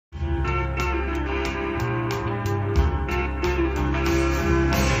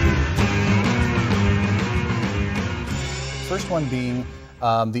first one being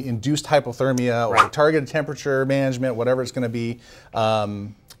the induced hypothermia or Right. targeted temperature management, whatever it's going to be.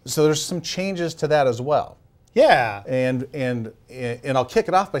 So there's some changes to that as well. Yeah. And I'll kick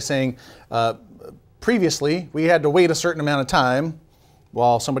it off by saying, previously we had to wait a certain amount of time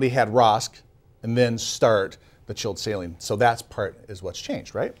while somebody had ROSC and then start the chilled saline. So that's part is what's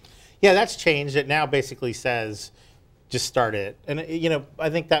changed, right? Yeah, that's changed. It now basically says just start it. And you know, I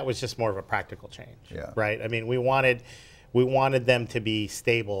think that was just more of a practical change. Yeah. Right? I mean, we wanted them to be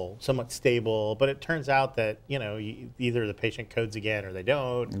stable, somewhat stable, but it turns out that, you know, either the patient codes again or they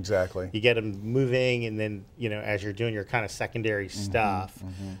don't. Exactly. You get them moving, and then, you know, as you're doing your kind of secondary stuff,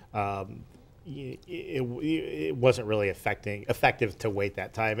 it wasn't really effective to wait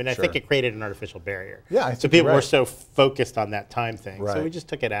that time. And I think it created an artificial barrier. Yeah, I so think people you're were right. so focused on that time thing. Right. So we just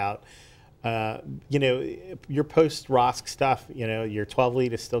took it out. You know, your post-ROSC stuff, you know, your 12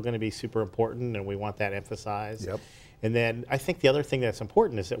 lead is still going to be super important, and we want that emphasized. Yep. And then I think the other thing that's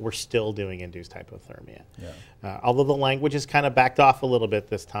important is that we're still doing induced hypothermia. Yeah. Although the language has kind of backed off a little bit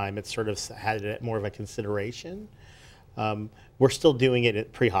this time, it's sort of had it more of a consideration. We're still doing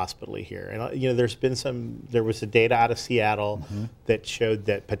it pre-hospitally here. And, you know, there was a data out of Seattle that showed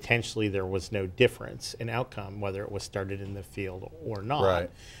that potentially there was no difference in outcome, whether it was started in the field or not. Right.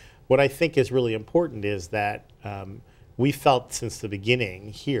 What I think is really important is that we felt since the beginning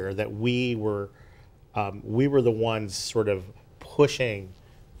here that we were the ones sort of pushing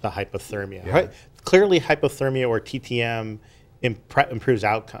the hypothermia. Yeah. Right? Clearly, hypothermia or TTM improves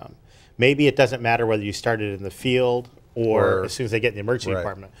outcome. Maybe it doesn't matter whether you started in the field or as soon as they get in the emergency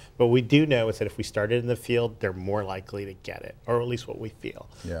department. But we do know is that if we started in the field, they're more likely to get it, or at least what we feel.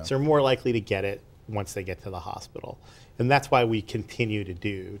 Yeah. So they're more likely to get it once they get to the hospital. And that's why we continue to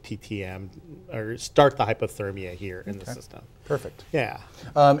do TTM or start the hypothermia here in the system. Perfect. Yeah.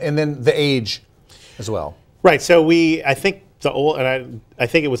 And then the age as well. Right. So I think the old, and I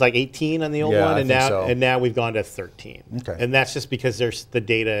think it was like 18 on the old Yeah, one, I and think now so. and now we've gone to 13. Okay. And that's just because there's the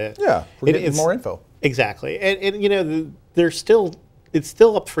data. Yeah, we're getting it's more info. Exactly. And you know, it's still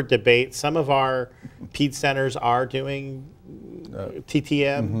up for debate. Some of our PED centers are doing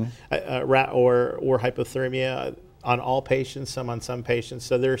TTM or hypothermia on all patients, some on some patients.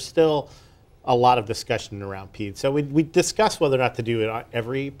 So there's still a lot of discussion around PED. So we discussed whether or not to do it on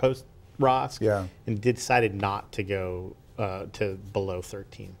every post-ROSC, Yeah. and decided not to go to below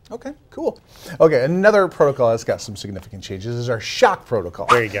 13. Okay, cool. Okay, another protocol that's got some significant changes is our shock protocol.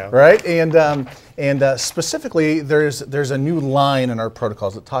 There you go. Right, and specifically, there's a new line in our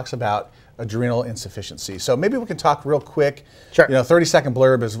protocols that talks about adrenal insufficiency. So maybe we can talk real quick. Sure. 30-second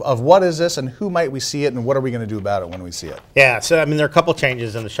blurb of what is this and who might we see it and what are we going to do about it when we see it? Yeah. So I mean, there are a couple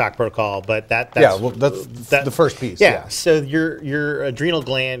changes in the shock protocol, but that's the first piece. Yeah. So your adrenal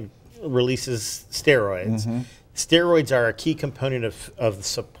gland releases steroids. Steroids are a key component of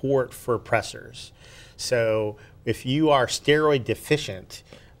support for pressors. So if you are steroid deficient,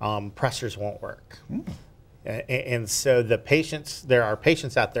 pressors won't work. And so there are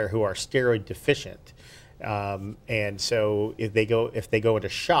patients out there who are steroid deficient. And so if they go into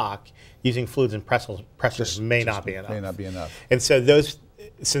shock, using fluids and pressors may not be enough. May not be enough. And so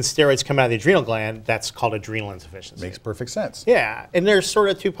since steroids come out of the adrenal gland, that's called adrenal insufficiency. Makes perfect sense. Yeah, and there's sort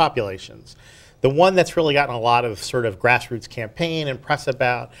of two populations. The one that's really gotten a lot of sort of grassroots campaign and press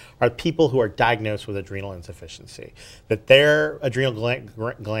about are people who are diagnosed with adrenal insufficiency, that their adrenal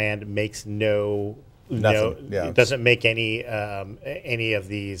gland makes it doesn't make any of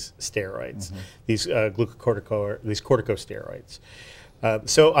these steroids, these corticosteroids.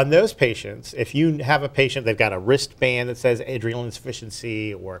 So on those patients, if you have a patient, they've got a wristband that says adrenal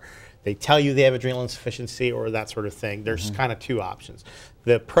insufficiency, or they tell you they have adrenal insufficiency or that sort of thing, there's kind of two options.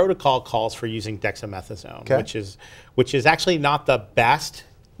 The protocol calls for using dexamethasone, which is actually not the best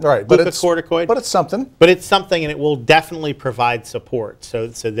glucocorticoid. But it's something. But it's something, and it will definitely provide support so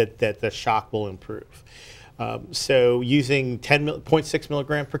that the shock will improve. So using 0.6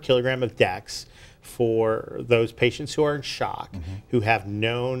 milligram per kilogram of dex for those patients who are in shock, who have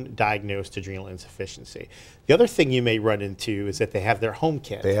known diagnosed adrenal insufficiency. The other thing you may run into is that they have their home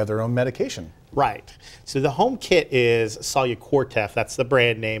kit. They have their own medication. Right. So the home kit is Solucortef. That's the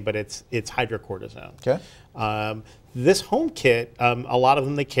brand name, but it's hydrocortisone. Okay. This home kit, a lot of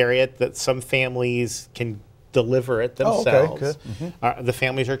them, they carry it, that some families can deliver it themselves. Oh, okay. Good. The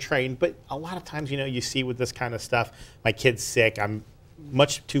families are trained, but a lot of times, you see with this kind of stuff, my kid's sick, I'm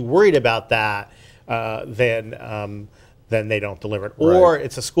much too worried about that, then they don't deliver it. Or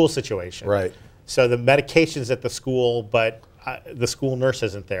it's a school situation. Right. So the medication's at the school, but the school nurse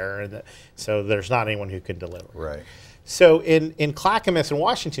isn't there, and so there's not anyone who can deliver. Right. So in Clackamas and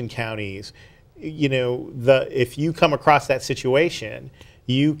Washington counties, if you come across that situation,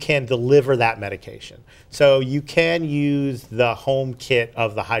 you can deliver that medication. So you can use the home kit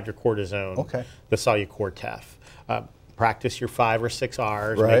of the hydrocortisone, the Solucortef. Practice your 5 or 6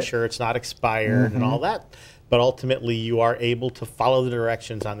 Rs, make sure it's not expired and all that. But ultimately, you are able to follow the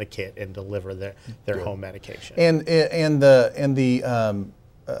directions on the kit and deliver their home medication. And the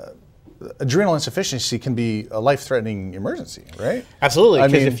adrenal insufficiency can be a life-threatening emergency, right? Absolutely,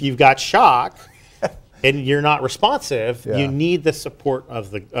 because if you've got shock and you're not responsive, you need the support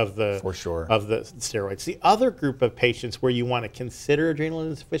of the steroids. The other group of patients where you want to consider adrenal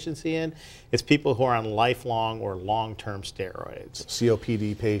insufficiency is people who are on lifelong or long-term steroids.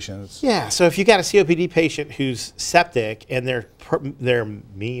 COPD patients. Yeah, so if you got a COPD patient who's septic and their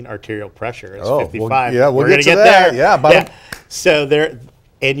mean arterial pressure is 55, we'll get to that. There. Yeah. So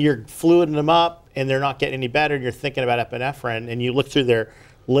and you're fluiding them up and they're not getting any better and you're thinking about epinephrine and you look through their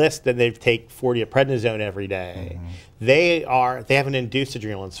list and they take 40 of prednisone every day. They have an induced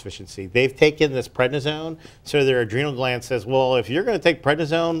adrenal insufficiency. They've taken this prednisone, so their adrenal gland says, well, if you're going to take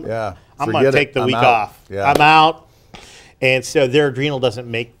prednisone, I'm going to take the week off. I'm out. And so their adrenal doesn't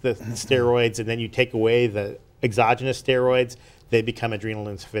make the steroids, and then you take away the exogenous steroids, they become adrenal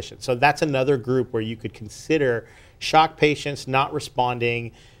insufficient. So that's another group where you could consider shock patients not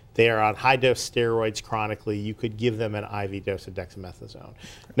responding. They are on high-dose steroids chronically. You could give them an IV dose of dexamethasone.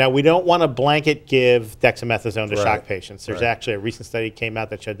 Now, we don't want to blanket give dexamethasone to shock patients. There's actually a recent study came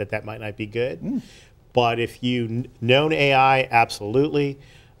out that showed that might not be good. But if you known AI, absolutely.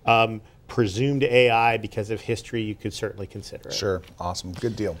 Presumed AI, because of history, you could certainly consider it. Sure. Awesome.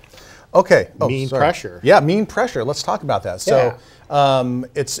 Good deal. Okay. Mean pressure. Yeah, mean pressure. Let's talk about that. So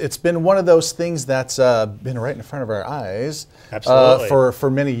it's been one of those things that's been right in front of our eyes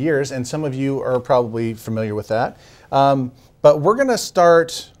for many years, and some of you are probably familiar with that. But we're going to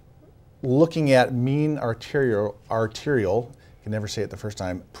start looking at mean arterial, I can never say it the first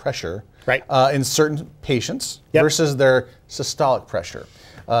time, pressure in certain patients versus their systolic pressure.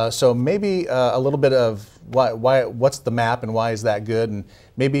 So maybe a little bit of what's the map and why is that good, and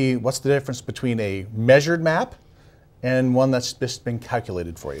maybe what's the difference between a measured map and one that's just been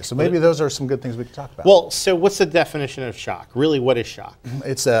calculated for you. So maybe those are some good things we can talk about. Well, so what's the definition of shock? Really, what is shock?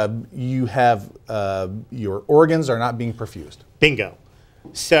 It's you have your organs are not being perfused. Bingo.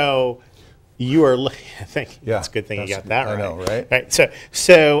 So you are. I think it's a good thing you got that right. I know, right? Right. So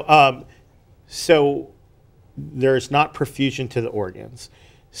there's not perfusion to the organs.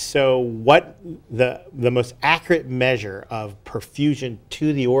 So what the most accurate measure of perfusion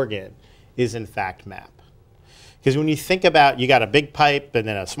to the organ is in fact MAP. Because when you think about, you got a big pipe and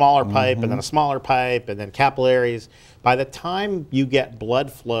then a smaller pipe and then a smaller pipe and then capillaries, by the time you get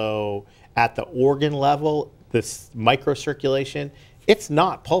blood flow at the organ level, this microcirculation, it's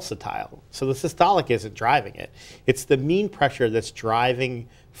not pulsatile. So the systolic isn't driving it. It's the mean pressure that's driving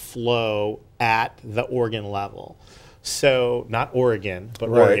flow at the organ level. So not Oregon, but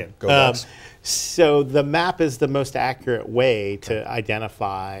organ. So the MAP is the most accurate way to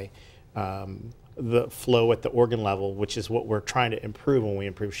identify the flow at the organ level, which is what we're trying to improve when we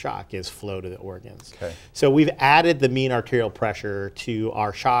improve shock, is flow to the organs. So we've added the mean arterial pressure to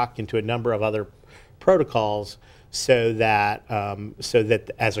our shock and to a number of other protocols so that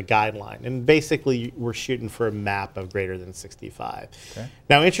as a guideline. And basically we're shooting for a MAP of greater than 65.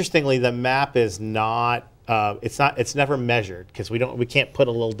 Now interestingly, the MAP is not it's never measured because we can't put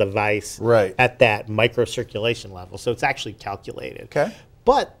a little device at that microcirculation level. So it's actually calculated.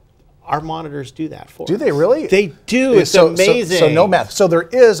 But our monitors do that for us. Do they really? They do. It's amazing. So no math. So there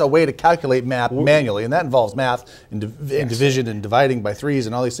is a way to calculate MAP manually, and that involves math and division and dividing by threes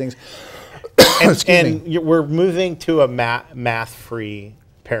and all these things. and we're moving to a math-free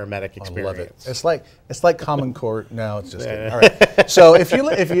paramedic experience. I love it. It's like Common Core. No, it's just kidding. All right. So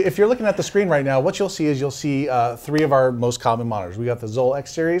if you're looking at the screen right now, what you'll see three of our most common monitors. We got the Zoll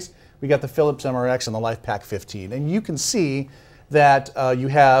X series, we got the Philips MRX, and the LifePak 15. And you can see that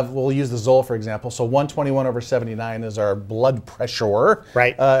we'll use the Zoll for example. So 121/79 is our blood pressure,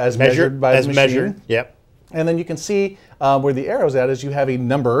 as measured by the machine. And then you can see where the arrow's at is you have a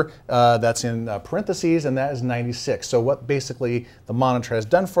number that's in parentheses, and that is 96. So what basically the monitor has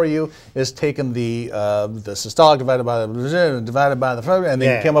done for you is taken the systolic divided by the and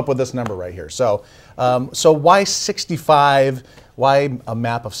then you came up with this number right here. So so why 65? Why a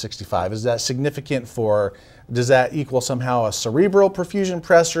MAP of 65? Is that significant for? Does that equal somehow a cerebral perfusion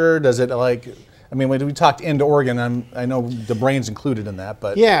pressure? Does it I mean, when we talked end organ, I know the brain's included in that,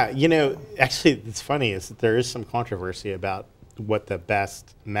 but actually, it's funny is that there is some controversy about what the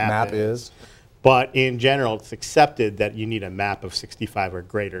best MAP is. But in general, it's accepted that you need a MAP of 65 or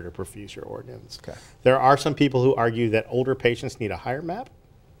greater to perfuse your organs. Okay. There are some people who argue that older patients need a higher MAP.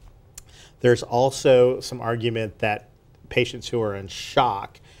 There's also some argument that patients who are in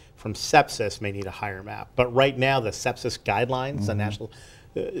shock from sepsis may need a higher MAP. But right now, the sepsis guidelines, the national,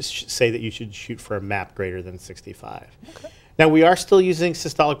 say that you should shoot for a MAP greater than 65. Okay. Now, we are still using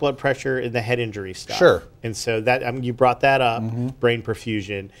systolic blood pressure in the head injury stuff. Sure. And so that, you brought that up, brain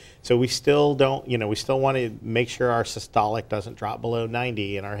perfusion. So we still don't, we still want to make sure our systolic doesn't drop below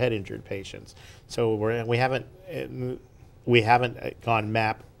 90 in our head injured patients. So we haven't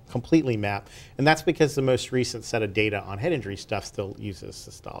gone completely MAP. And that's because the most recent set of data on head injury stuff still uses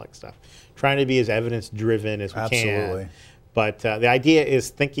systolic stuff. Trying to be as evidence driven as we Absolutely. can. But the idea is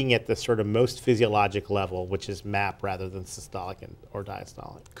thinking at the sort of most physiologic level, which is MAP rather than systolic or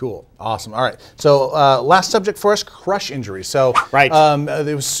diastolic. Cool. Awesome. All right. So last subject for us, crush injury. So right.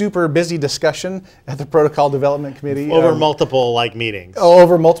 There was super busy discussion at the Protocol Development Committee. Over multiple meetings.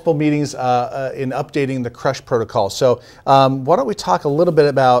 Over multiple meetings in updating the crush protocol. So why don't we talk a little bit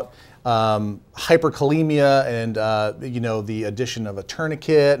about hyperkalemia and the addition of a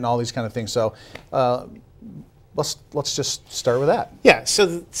tourniquet and all these kind of things. So let's just start with that. Yeah.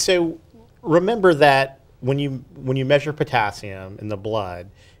 So remember that when you measure potassium in the blood,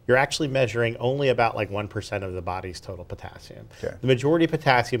 you're actually measuring only about 1% of the body's total potassium. Okay. The majority of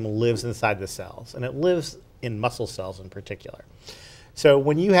potassium lives inside the cells, and it lives in muscle cells in particular. So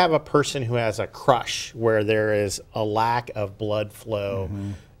when you have a person who has a crush where there is a lack of blood flow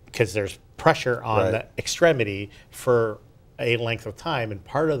because there's pressure on the extremity for a length of time, and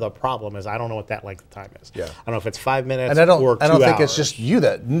part of the problem is I don't know what that length of time is. Yeah. I don't know if it's 5 minutes and I don't think hours. it's just you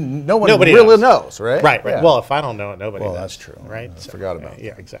that nobody really knows, right? Right. Yeah. Well, if I don't know it, nobody knows. Well, that's true. Right. I forgot about that.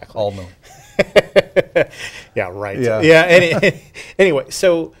 Yeah, exactly. All know. Yeah. Right. Yeah. Anyway,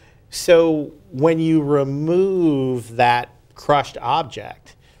 so when you remove that crushed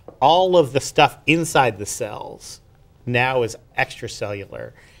object, all of the stuff inside the cells now is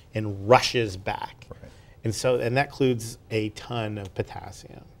extracellular and rushes back. Right. And that includes a ton of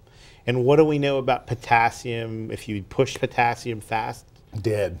potassium. And what do we know about potassium? If you push potassium fast,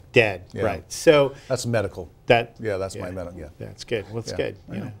 Dead. Yeah. Right. So that's medical. That's my medical. Yeah. That's good. Well, that's good.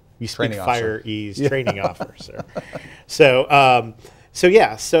 You speak Training fire officer. ease training officer. So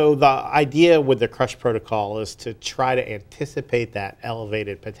the idea with the crush protocol is to try to anticipate that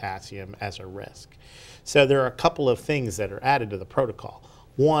elevated potassium as a risk. So there are a couple of things that are added to the protocol.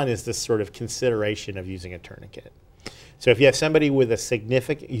 One is this sort of consideration of using a tourniquet. So if you have somebody with who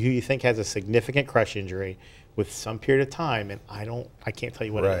you think has a significant crush injury with some period of time, and I can't tell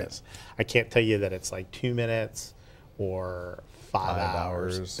you what it is. I can't tell you that it's 2 minutes or 5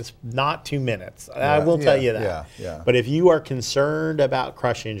 hours. It's not 2 minutes. I will tell you that. Yeah. But if you are concerned about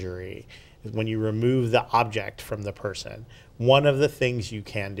crush injury, when you remove the object from the person, one of the things you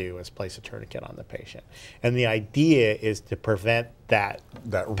can do is place a tourniquet on the patient. And the idea is to prevent that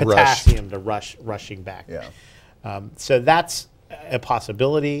potassium rushing back. Yeah. So that's a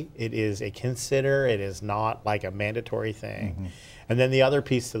possibility. It is a consider. It is not a mandatory thing. And then the other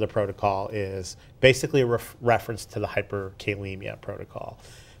piece to the protocol is basically a reference to the hyperkalemia protocol.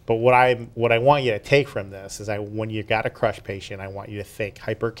 But what I want you to take from this is when you got a crush patient, I want you to think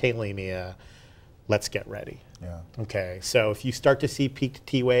hyperkalemia, let's get ready. Yeah. Okay, so if you start to see peaked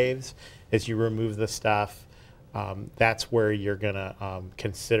T waves as you remove the stuff, that's where you're going to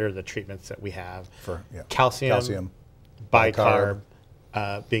consider the treatments that we have. Calcium, bicarb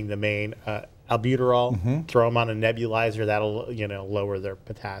being the main, albuterol, throw them on a nebulizer, that'll lower their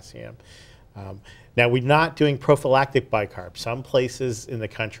potassium. Now we're not doing prophylactic bicarb. Some places in the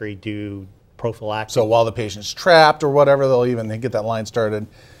country do prophylactic. So while the patient's trapped or whatever, they'll get that line started,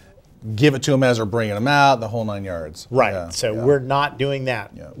 give it to them as they're bringing them out, the whole 9 yards. Right. We're not doing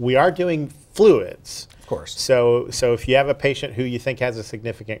that. Yeah. We are doing fluids. Of course. So if you have a patient who you think has a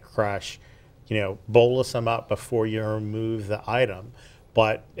significant crush, bolus them up before you remove the item,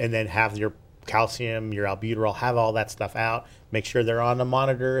 and then have your calcium, your albuterol, have all that stuff out. Make sure they're on the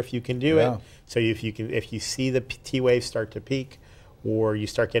monitor if you can do it. So if you see the T waves start to peak, or you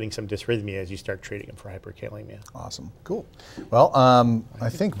start getting some dysrhythmia as you start treating them for hyperkalemia. Awesome. Cool. Well, I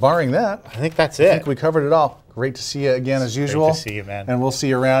think barring that, I think that's it. I think we covered it all. Great to see you again as usual. Great to see you, man. And we'll see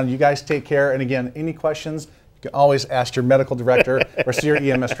you around. You guys take care. And again, any questions, you can always ask your medical director or see your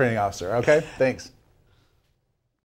EMS training officer. Okay? Thanks.